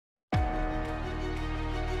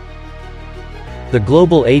the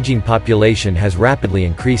global aging population has rapidly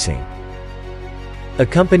increasing,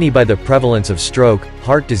 accompanied by the prevalence of stroke,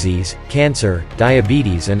 heart disease, cancer,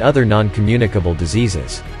 diabetes and other non-communicable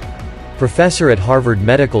diseases. Professor at Harvard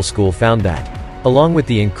Medical School found that, along with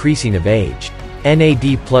the increasing of age,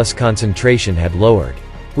 NAD+ concentration had lowered,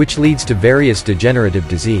 which leads to various degenerative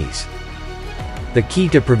disease. The key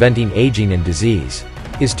to preventing aging and disease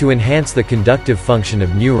is to enhance the conductive function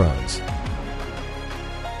of neurons.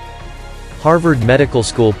 Harvard Medical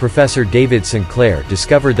School professor David Sinclair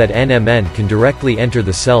discovered that NMN can directly enter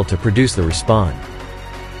the cell to produce the response,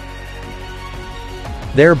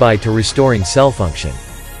 thereby to restoring cell function.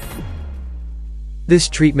 This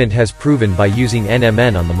treatment has proven by using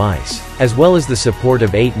NMN on the mice, as well as the support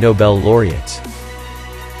of 8 Nobel laureates.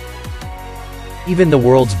 Even the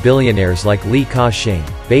world's billionaires like Li Ka-shing,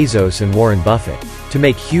 Bezos and Warren Buffett, to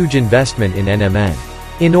make huge investment in NMN,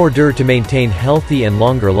 in order to maintain healthy and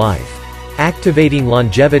longer life. Activating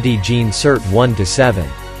longevity gene SIRT1 to 7.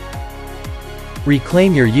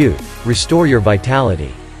 Reclaim your youth, restore your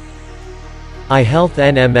vitality. IHealth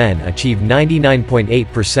NMN achieved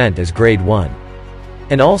 99.8% as grade 1.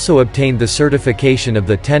 And also obtained the certification of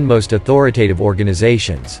the 10 most authoritative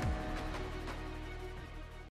organizations.